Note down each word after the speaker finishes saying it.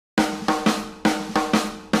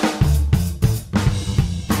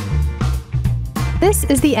This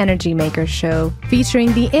is the Energy Makers Show,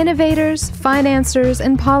 featuring the innovators, financiers,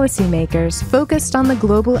 and policymakers focused on the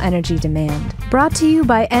global energy demand. Brought to you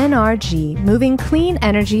by NRG, moving clean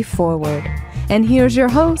energy forward. And here's your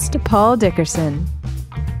host, Paul Dickerson.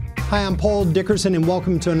 Hi, I'm Paul Dickerson, and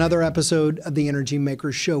welcome to another episode of the Energy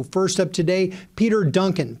Makers Show. First up today, Peter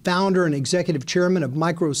Duncan, founder and executive chairman of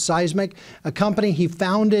MicroSeismic, a company he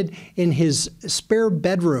founded in his spare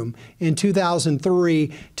bedroom in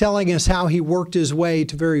 2003, telling us how he worked his way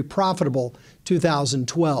to very profitable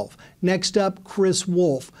 2012. Next up, Chris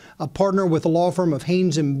Wolfe, a partner with the law firm of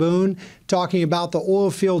Haynes and Boone, talking about the oil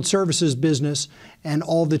field services business and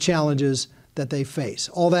all the challenges that they face.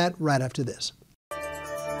 All that right after this.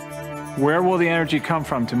 Where will the energy come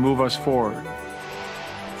from to move us forward?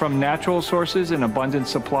 From natural sources in abundant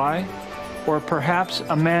supply, or perhaps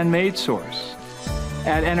a man-made source?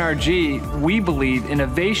 At NRG, we believe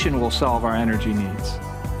innovation will solve our energy needs.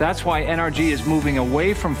 That's why NRG is moving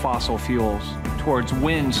away from fossil fuels towards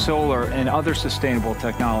wind, solar, and other sustainable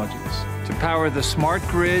technologies to power the smart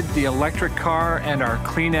grid, the electric car, and our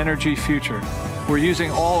clean energy future. We're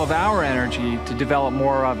using all of our energy to develop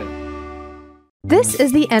more of it. This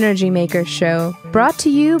is the Energy Makers Show, brought to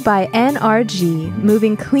you by NRG,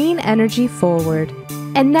 moving clean energy forward.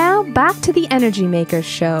 And now, back to the Energy Makers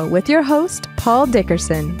Show with your host, Paul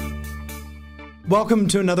Dickerson. Welcome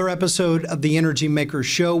to another episode of the Energy Makers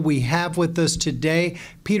Show. We have with us today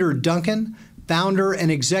Peter Duncan, founder and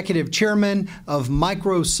executive chairman of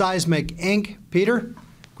MicroSeismic, Inc. Peter,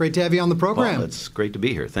 great to have you on the program. Well, it's great to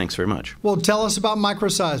be here. Thanks very much. Well, tell us about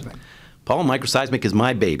MicroSeismic. Paul, MicroSeismic is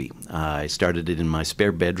my baby. I started it in my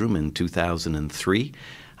spare bedroom in 2003.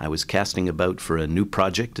 I was casting about for a new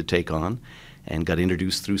project to take on and got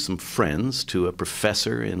introduced through some friends to a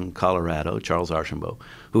professor in Colorado, Charles Archambault,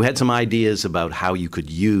 who had some ideas about how you could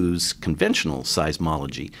use conventional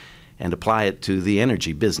seismology and apply it to the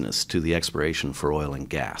energy business, to the exploration for oil and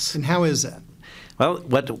gas. And how is that? Well,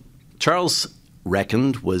 what Charles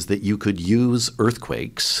reckoned was that you could use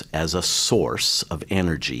earthquakes as a source of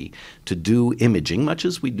energy to do imaging, much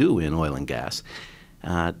as we do in oil and gas,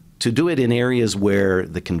 to do it in areas where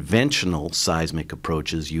the conventional seismic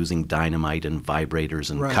approaches using dynamite and vibrators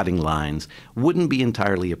and cutting lines wouldn't be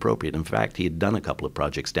entirely appropriate. In fact, he had done a couple of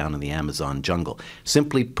projects down in the Amazon jungle,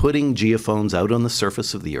 simply putting geophones out on the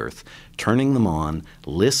surface of the earth, turning them on,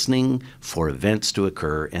 listening for events to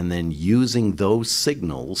occur, and then using those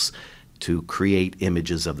signals to create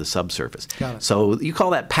images of the subsurface. So you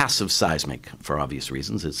call that passive seismic for obvious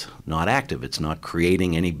reasons. It's not active. It's not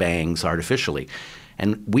creating any bangs artificially.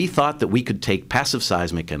 And we thought that we could take passive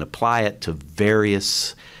seismic and apply it to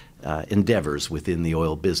various endeavors within the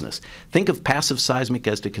oil business. Think of passive seismic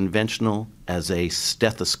as to conventional as a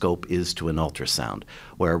stethoscope is to an ultrasound,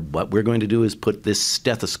 where what we're going to do is put this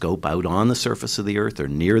stethoscope out on the surface of the earth or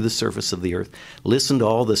near the surface of the earth, listen to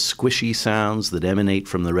all the squishy sounds that emanate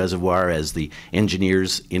from the reservoir as the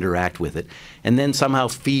engineers interact with it, and then somehow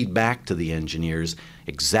feed back to the engineers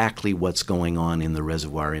exactly what's going on in the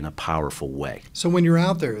reservoir in a powerful way. So when you're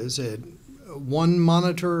out there, is it one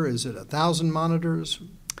monitor? Is it 1,000 monitors?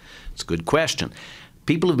 It's a good question.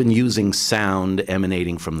 People have been using sound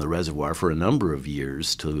emanating from the reservoir for a number of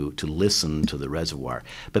years to listen to the reservoir.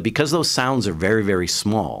 But because those sounds are very, very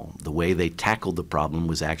small, the way they tackled the problem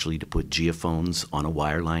was actually to put geophones on a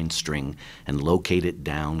wireline string and locate it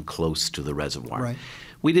down close to the reservoir. Right.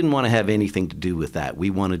 We didn't want to have anything to do with that.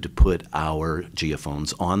 We wanted to put our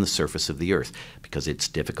geophones on the surface of the earth because it's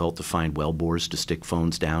difficult to find well bores to stick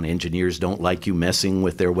phones down. Engineers don't like you messing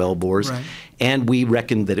with their well bores. Right. And we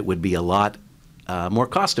reckoned that it would be a lot more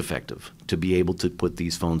cost-effective to be able to put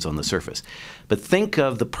these phones on the surface. But think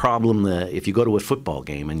of the problem if you go to a football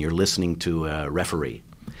game and you're listening to a referee,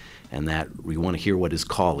 and that we want to hear what his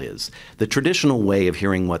call is. The traditional way of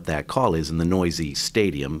hearing what that call is in the noisy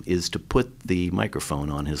stadium is to put the microphone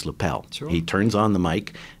on his lapel. Sure. He turns on the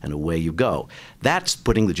mic, and away you go. That's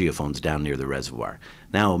putting the geophones down near the reservoir.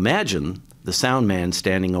 Now imagine the sound man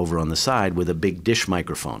standing over on the side with a big dish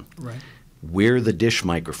microphone. Right. We're the dish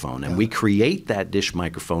microphone, and we create that dish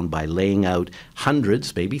microphone by laying out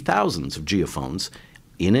hundreds, maybe thousands of geophones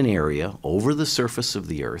in an area over the surface of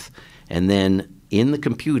the earth, and then in the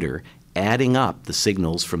computer adding up the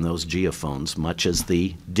signals from those geophones, much as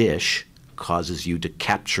the dish causes you to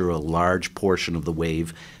capture a large portion of the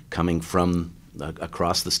wave coming from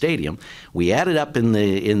across the stadium. We add it up in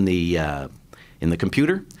the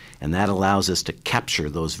computer, and that allows us to capture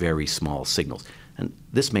those very small signals. And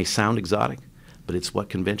this may sound exotic, but it's what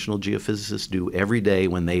conventional geophysicists do every day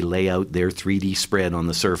when they lay out their 3D spread on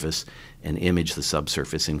the surface and image the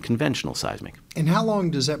subsurface in conventional seismic. And how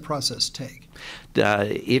long does that process take?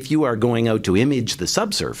 If you are going out to image the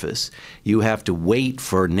subsurface, you have to wait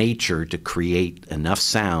for nature to create enough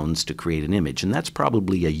sounds to create an image, and that's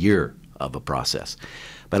probably a year of a process.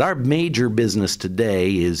 But our major business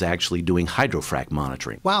today is actually doing hydrofrac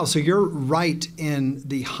monitoring. Wow, so you're right in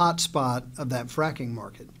the hot spot of that fracking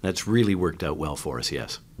market. That's really worked out well for us,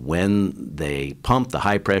 yes. When they pump the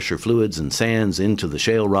high-pressure fluids and sands into the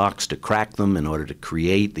shale rocks to crack them in order to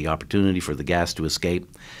create the opportunity for the gas to escape,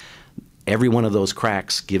 every one of those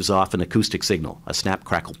cracks gives off an acoustic signal, a snap,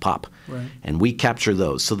 crackle, pop. Right. And we capture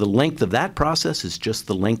those. So the length of that process is just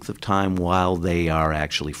the length of time while they are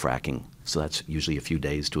actually fracking. So that's usually a few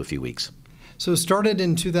days to a few weeks. So it started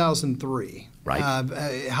in 2003. Right.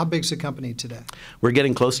 How big's the company today? We're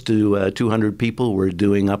getting close to 200 people. We're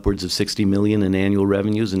doing upwards of $60 million in annual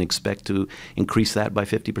revenues and expect to increase that by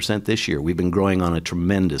 50% this year. We've been growing on a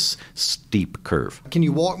tremendous steep curve. Can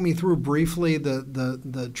you walk me through briefly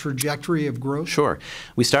the trajectory of growth? Sure.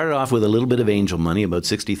 We started off with a little bit of angel money, about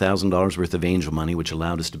 $60,000 worth of angel money, which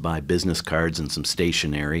allowed us to buy business cards and some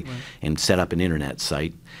stationery and set up an internet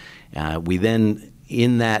site. We then,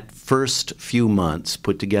 in that first few months,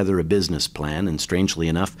 put together a business plan, and strangely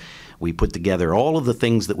enough, we put together all of the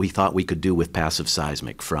things that we thought we could do with passive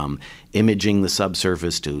seismic, from imaging the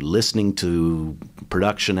subsurface to listening to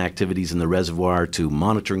production activities in the reservoir to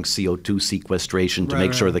monitoring CO2 sequestration to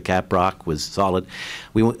make sure the cap rock was solid.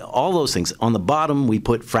 All those things. On the bottom, we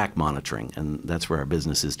put frac monitoring, and that's where our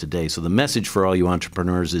business is today. So the message for all you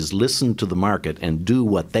entrepreneurs is listen to the market and do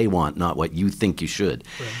what they want, not what you think you should.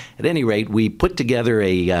 Right. At any rate, we put together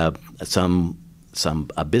a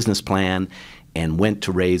business plan and went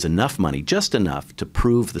to raise enough money, just enough to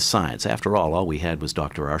prove the science. After all we had was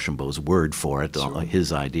Dr. Archambault's word for it,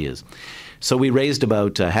 his ideas. So we raised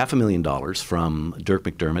about $500,000 from Dirk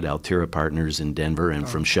McDermott, Altera Partners in Denver, and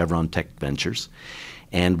from Chevron Tech Ventures.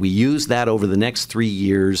 And we used that over the next 3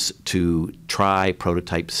 years to try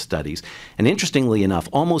prototype studies. And interestingly enough,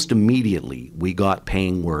 almost immediately we got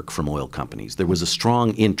paying work from oil companies. There was a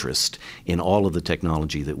strong interest in all of the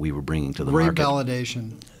technology that we were bringing to the market. Great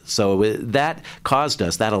validation. So that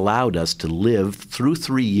allowed us to live through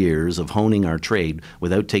 3 years of honing our trade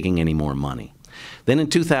without taking any more money. Then in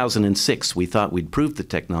 2006, we thought we'd proved the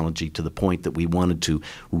technology to the point that we wanted to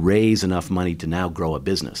raise enough money to now grow a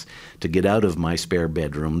business, to get out of my spare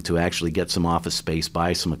bedroom, to actually get some office space,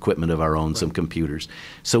 buy some equipment of our own, some computers.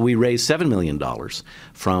 So we raised $7 million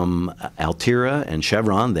from Altera and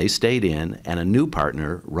Chevron, they stayed in, and a new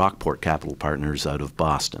partner, Rockport Capital Partners out of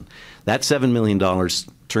Boston. That $7 million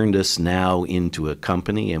turned us now into a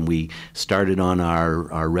company, and we started on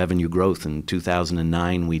our revenue growth. In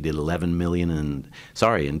 2009, we did $11 million,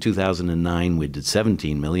 in 2009 we did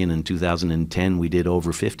 $17 million. In 2010, we did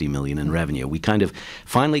over $50 million in revenue. We kind of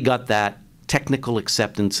finally got that technical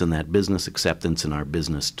acceptance and that business acceptance, and our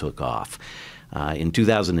business took off. In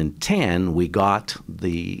 2010, we got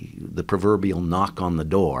the proverbial knock on the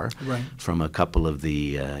door from a couple of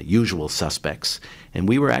the usual suspects, and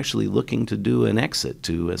we were actually looking to do an exit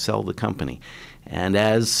to sell the company. And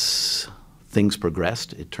as things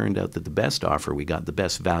progressed, it turned out that the best offer we got, the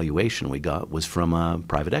best valuation we got, was from a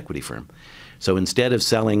private equity firm. So instead of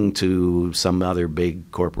selling to some other big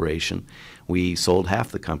corporation, we sold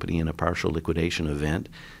half the company in a partial liquidation event,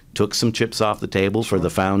 took some chips off the table for the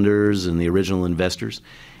founders and the original investors,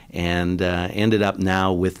 and ended up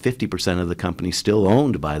now with 50% of the company still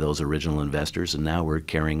owned by those original investors, and now we're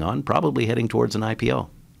carrying on, probably heading towards an IPO.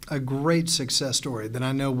 A great success story that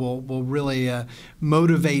I know will really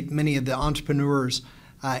motivate many of the entrepreneurs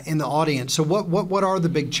in the audience. So what are the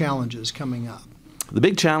big challenges coming up? The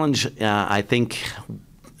big challenge, I think,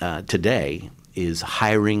 today is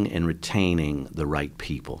hiring and retaining the right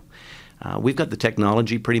people. We've got the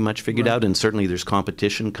technology pretty much figured out, and certainly there's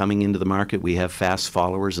competition coming into the market. We have fast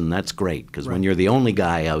followers, and that's great, because when you're the only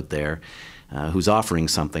guy out there who's offering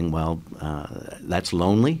something, well, that's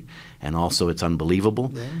lonely, and also it's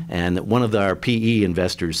unbelievable. Yeah. And one of our PE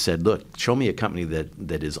investors said, look, show me a company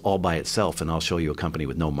that is all by itself, and I'll show you a company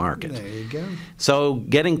with no market. There you go. So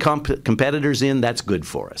getting competitors in, that's good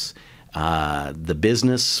for us. The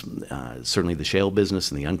business, certainly the shale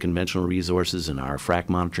business and the unconventional resources and our frac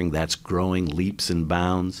monitoring, that's growing leaps and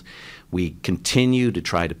bounds. We continue to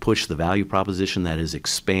try to push the value proposition, that is,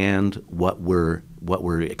 expand what we're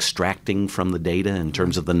extracting from the data in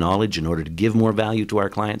terms of the knowledge in order to give more value to our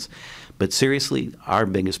clients. But seriously, our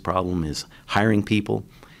biggest problem is hiring people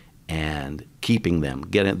and keeping them,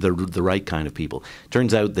 getting the right kind of people.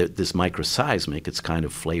 Turns out that this MicroSeismic, it's kind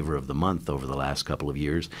of flavor of the month over the last couple of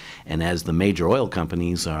years. And as the major oil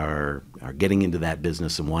companies are getting into that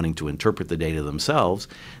business and wanting to interpret the data themselves,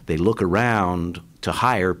 they look around to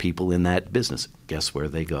hire people in that business. Guess where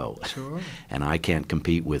they go? Sure. And I can't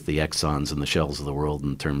compete with the Exxons and the Shells of the world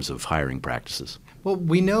in terms of hiring practices. Well,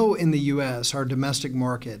 we know in the U.S. our domestic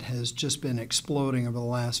market has just been exploding over the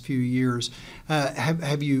last few years.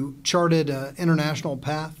 Have you charted an international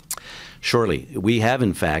path? Surely. We have,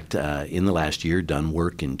 in fact, in the last year done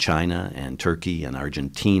work in China and Turkey and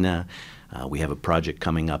Argentina. We have a project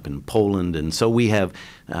coming up in Poland, and so we have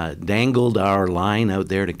dangled our line out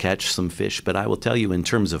there to catch some fish. But I will tell you, in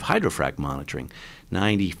terms of hydrofrac monitoring,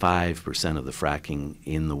 95% of the fracking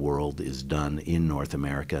in the world is done in North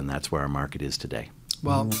America, and that's where our market is today.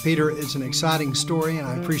 Well, Peter, it's an exciting story, and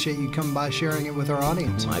I appreciate you coming by sharing it with our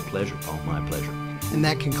audience. My pleasure, Paul, my pleasure. And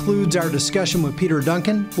that concludes our discussion with Peter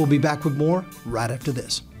Duncan. We'll be back with more right after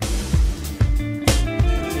this.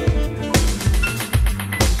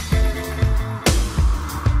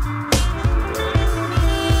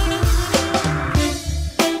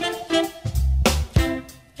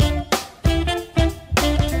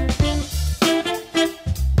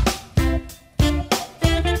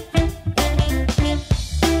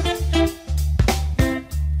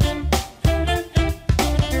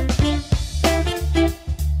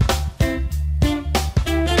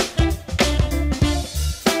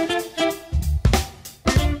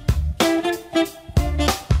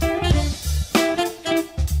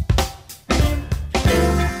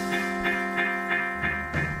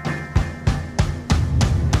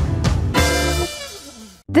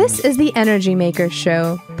 This is the Energy Makers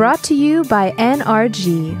Show, brought to you by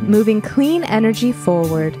NRG, moving clean energy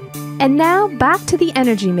forward. And now, back to the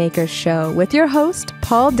Energy Makers Show with your host,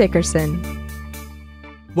 Paul Dickerson.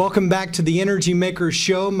 Welcome back to the Energy Makers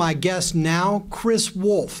Show. My guest now, Chris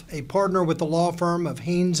Wolfe, a partner with the law firm of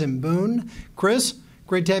Haynes and Boone. Chris,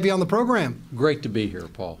 great to have you on the program. Great to be here,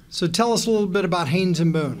 Paul. So tell us a little bit about Haynes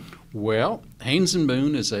and Boone. Well, Haynes and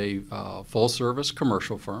Boone is a full-service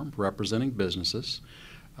commercial firm representing businesses,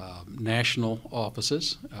 national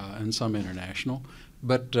offices, and some international,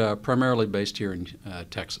 but primarily based here in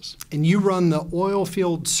Texas. And you run the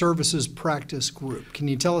Oilfield Services Practice Group. Can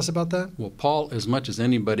you tell us about that? Well, Paul, as much as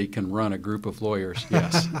anybody can run a group of lawyers,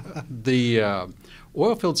 yes. The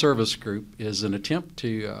Oilfield Service Group is an attempt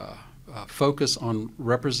to focus on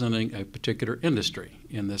representing a particular industry,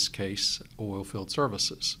 in this case, oilfield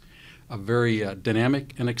services, a very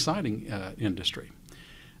dynamic and exciting industry.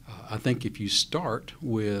 I think if you start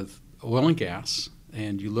with oil and gas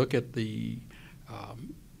and you look at the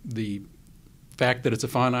fact that it's a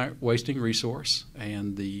finite wasting resource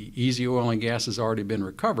and the easy oil and gas has already been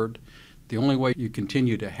recovered, the only way you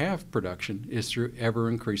continue to have production is through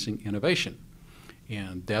ever-increasing innovation.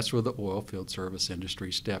 And that's where the oil field service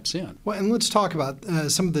industry steps in. Well, and let's talk about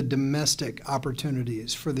some of the domestic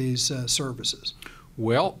opportunities for these services.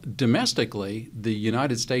 Well, domestically, the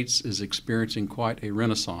United States is experiencing quite a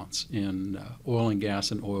renaissance in oil and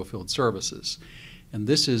gas and oil field services. And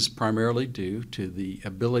this is primarily due to the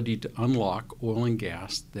ability to unlock oil and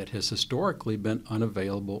gas that has historically been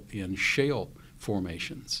unavailable in shale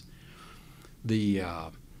formations. The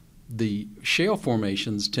shale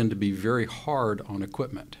formations tend to be very hard on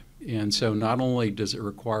equipment. And so not only does it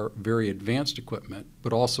require very advanced equipment,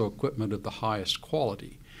 but also equipment of the highest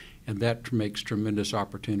quality. And that makes tremendous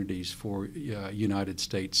opportunities for United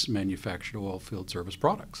States manufactured oil field service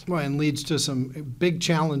products. Well, and leads to some big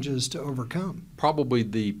challenges to overcome. Probably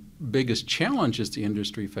the biggest challenges the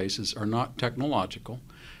industry faces are not technological.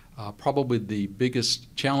 Probably the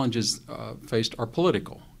biggest challenges faced are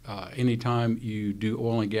political. Anytime you do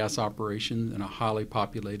oil and gas operations in a highly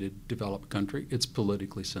populated, developed country, it's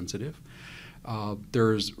politically sensitive.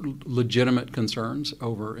 There's legitimate concerns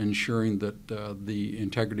over ensuring that the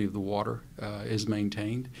integrity of the water is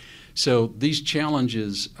maintained. So these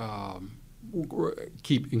challenges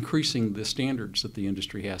keep increasing the standards that the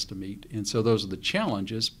industry has to meet. And so those are the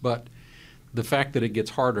challenges, but the fact that it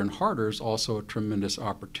gets harder and harder is also a tremendous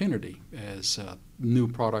opportunity as new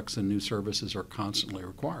products and new services are constantly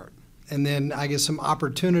required. And then I guess some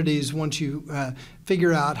opportunities once you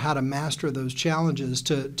figure out how to master those challenges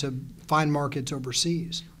to find markets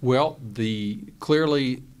overseas. Well,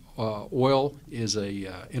 clearly oil is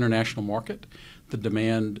a international market. The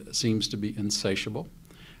demand seems to be insatiable.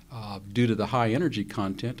 Due to the high energy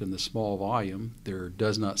content and the small volume, there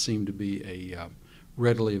does not seem to be a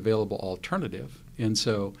readily available alternative. And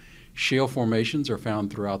so shale formations are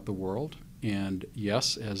found throughout the world. And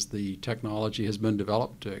yes, as the technology has been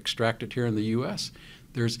developed to extract it here in the U.S.,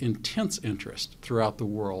 there's intense interest throughout the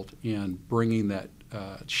world in bringing that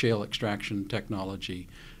shale extraction technology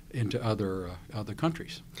into other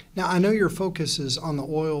countries. Now, I know your focus is on the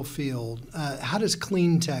oil field. How does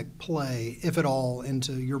clean tech play, if at all,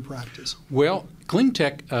 into your practice? Well, clean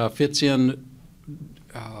tech fits in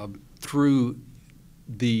through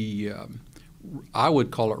the, I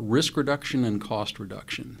would call it risk reduction and cost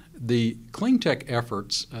reduction. The clean tech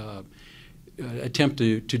efforts attempt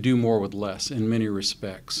to do more with less in many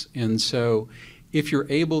respects. And so if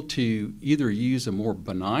you're able to either use a more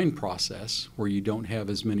benign process where you don't have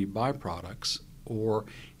as many byproducts, or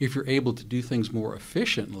if you're able to do things more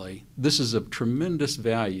efficiently, this is of tremendous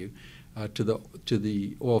value to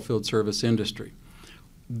the oilfield service industry.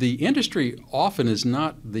 The industry often is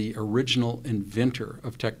not the original inventor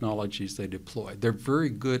of technologies they deploy. They're very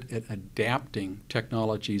good at adapting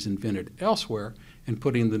technologies invented elsewhere and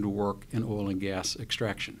putting them to work in oil and gas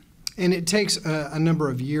extraction. And it takes a number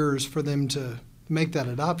of years for them to make that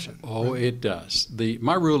adoption. Oh, right? It does.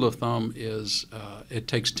 My rule of thumb is it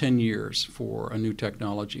takes 10 years for a new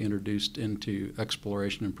technology introduced into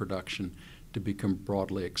exploration and production to become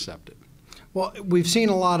broadly accepted. Well, we've seen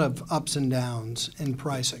a lot of ups and downs in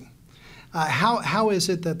pricing. How is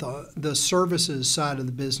it that the services side of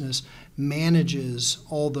the business manages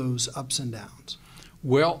all those ups and downs?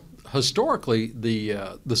 Well, historically,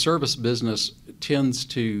 the service business tends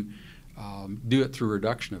to do it through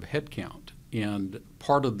reduction of headcount, and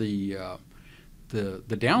part of the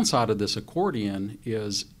downside of this accordion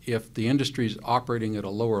is if the industry is operating at a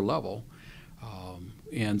lower level,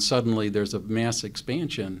 and suddenly there's a mass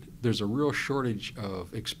expansion, there's a real shortage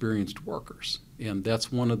of experienced workers. And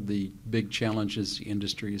that's one of the big challenges the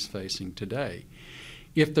industry is facing today.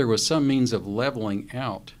 If there was some means of leveling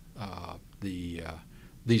out these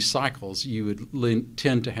cycles, you would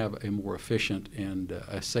tend to have a more efficient and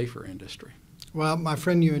a safer industry. Well, my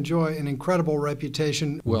friend, you enjoy an incredible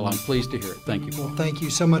reputation. Well, I'm pleased to hear it. Thank you. Well, thank you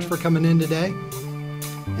so much for coming in today.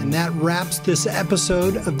 And that wraps this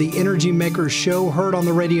episode of The Energy Makers Show, heard on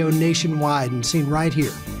the radio nationwide and seen right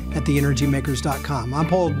here at TheEnergyMakers.com. I'm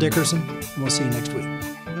Paul Dickerson, and we'll see you next week.